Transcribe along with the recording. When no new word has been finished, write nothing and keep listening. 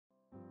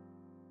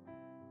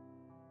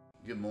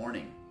Good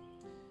morning.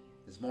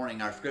 This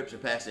morning our scripture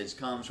passage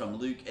comes from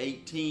Luke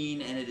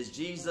 18, and it is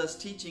Jesus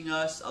teaching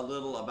us a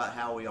little about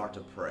how we are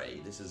to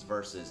pray. This is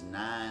verses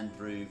 9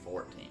 through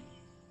 14.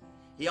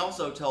 He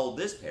also told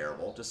this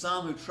parable to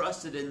some who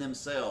trusted in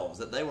themselves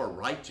that they were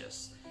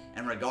righteous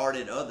and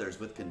regarded others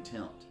with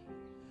contempt.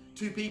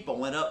 Two people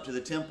went up to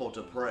the temple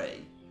to pray,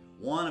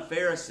 one a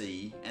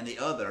Pharisee and the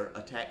other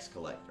a tax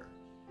collector.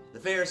 The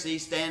Pharisee,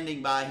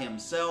 standing by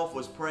himself,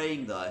 was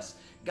praying thus,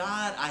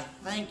 "God, I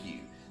thank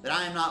you that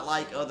I am not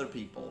like other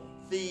people,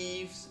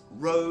 thieves,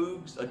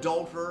 rogues,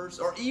 adulterers,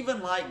 or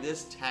even like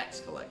this tax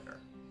collector.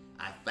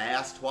 I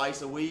fast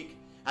twice a week.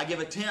 I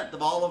give a tenth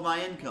of all of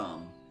my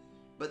income."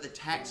 But the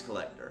tax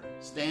collector,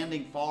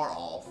 standing far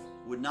off,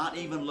 would not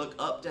even look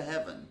up to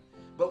heaven,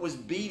 but was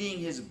beating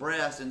his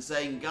breast and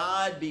saying,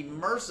 "God, be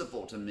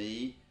merciful to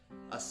me,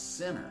 a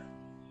sinner."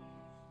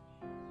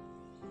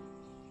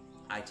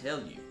 I tell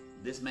you,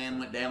 this man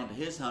went down to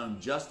his home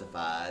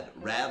justified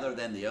rather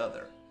than the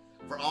other.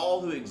 For all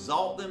who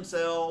exalt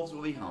themselves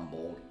will be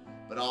humbled,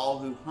 but all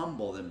who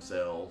humble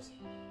themselves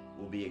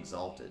will be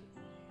exalted.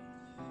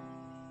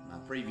 My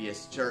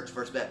previous church,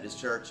 First Baptist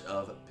Church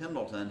of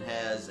Pendleton,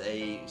 has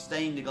a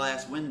stained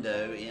glass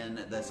window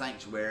in the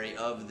sanctuary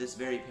of this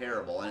very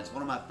parable, and it's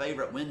one of my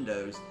favorite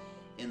windows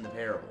in the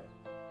parable.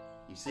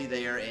 You see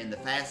there in the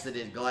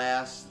faceted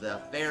glass,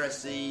 the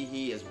Pharisee,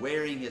 he is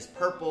wearing his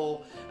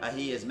purple.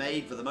 He is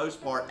made for the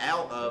most part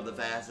out of the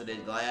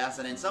faceted glass,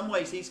 and in some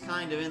ways he's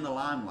kind of in the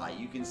limelight.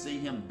 You can see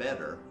him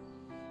better.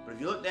 But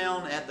if you look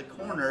down at the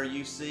corner,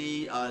 you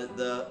see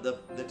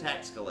the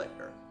tax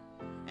collector.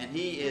 And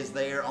he is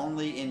there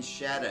only in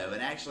shadow.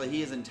 And actually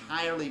he is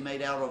entirely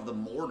made out of the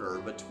mortar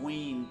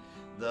between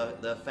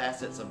the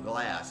facets of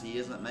glass. He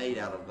isn't made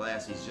out of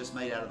glass, he's just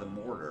made out of the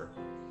mortar.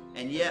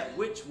 And yet,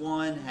 which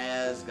one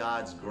has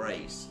God's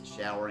grace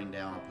showering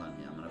down upon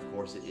him? And of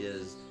course, it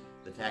is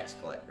the tax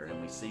collector, and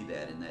we see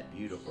that in that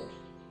beautiful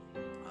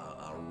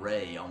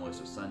ray, almost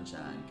of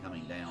sunshine,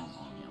 coming down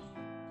on him.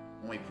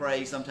 When we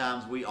pray,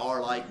 sometimes we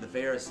are like the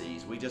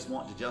Pharisees. We just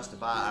want to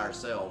justify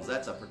ourselves.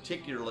 That's a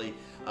particularly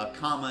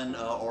common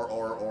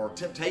or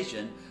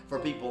temptation for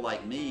people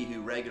like me who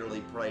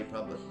regularly pray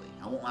publicly.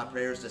 I want my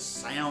prayers to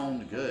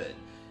sound good.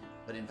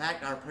 But in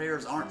fact, our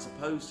prayers aren't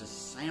supposed to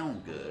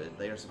sound good.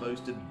 They are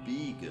supposed to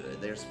be good.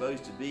 They are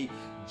supposed to be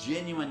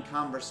genuine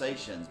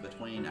conversations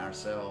between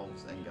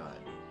ourselves and God.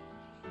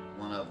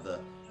 One of the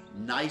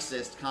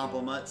nicest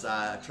compliments,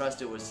 I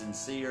trust it was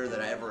sincere,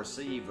 that I ever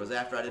received was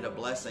after I did a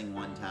blessing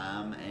one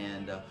time,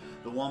 and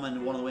one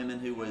of the women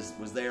who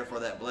was there for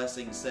that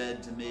blessing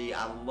said to me,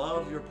 "I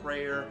love your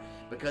prayer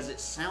because it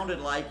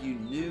sounded like you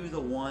knew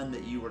the one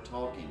that you were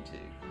talking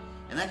to."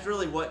 And that's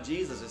really what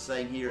Jesus is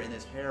saying here in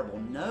this parable.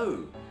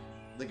 Know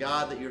the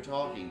God that you're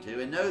talking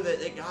to, and know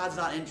that God's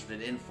not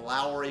interested in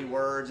flowery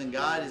words, and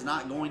God is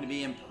not going to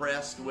be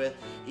impressed with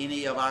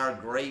any of our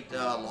great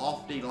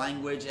lofty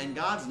language, and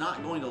God's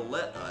not going to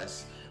let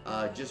us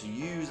just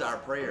use our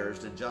prayers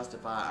to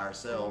justify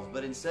ourselves,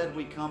 but instead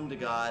we come to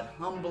God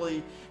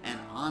humbly and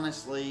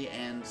honestly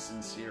and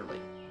sincerely.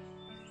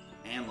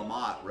 Anne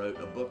Lamott wrote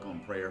a book on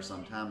prayer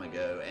some time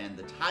ago, and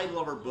the title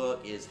of her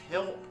book is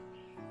Help,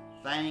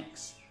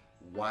 Thanks,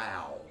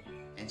 Wow.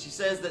 And she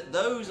says that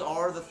those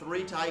are the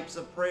three types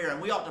of prayer,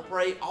 and we ought to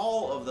pray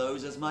all of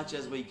those as much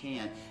as we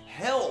can.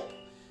 Help,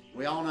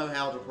 we all know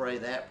how to pray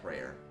that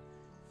prayer.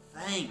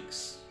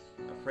 Thanks,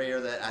 a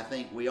prayer that I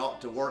think we ought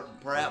to work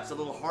perhaps a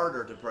little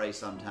harder to pray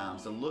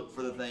sometimes, to look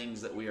for the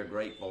things that we are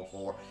grateful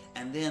for.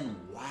 And then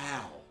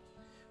wow.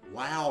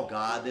 Wow,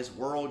 God, this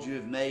world you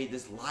have made,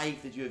 this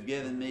life that you have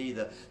given me,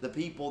 the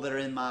people that are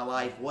in my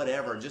life,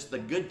 whatever, just the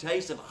good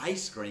taste of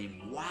ice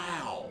cream.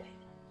 Wow.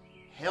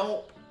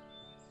 Help,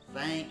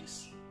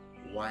 thanks,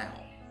 wow.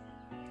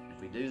 If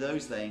we do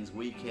those things,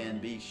 we can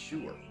be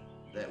sure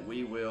that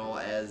we will,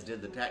 as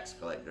did the tax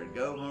collector,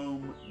 go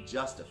home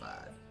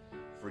justified,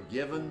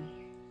 forgiven,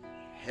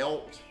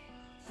 helped,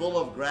 full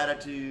of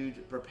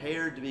gratitude,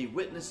 prepared to be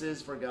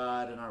witnesses for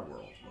God in our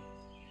world.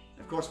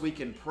 Of course, we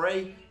can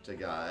pray to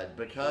God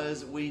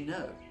because we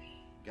know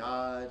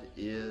God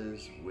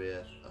is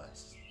with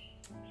us.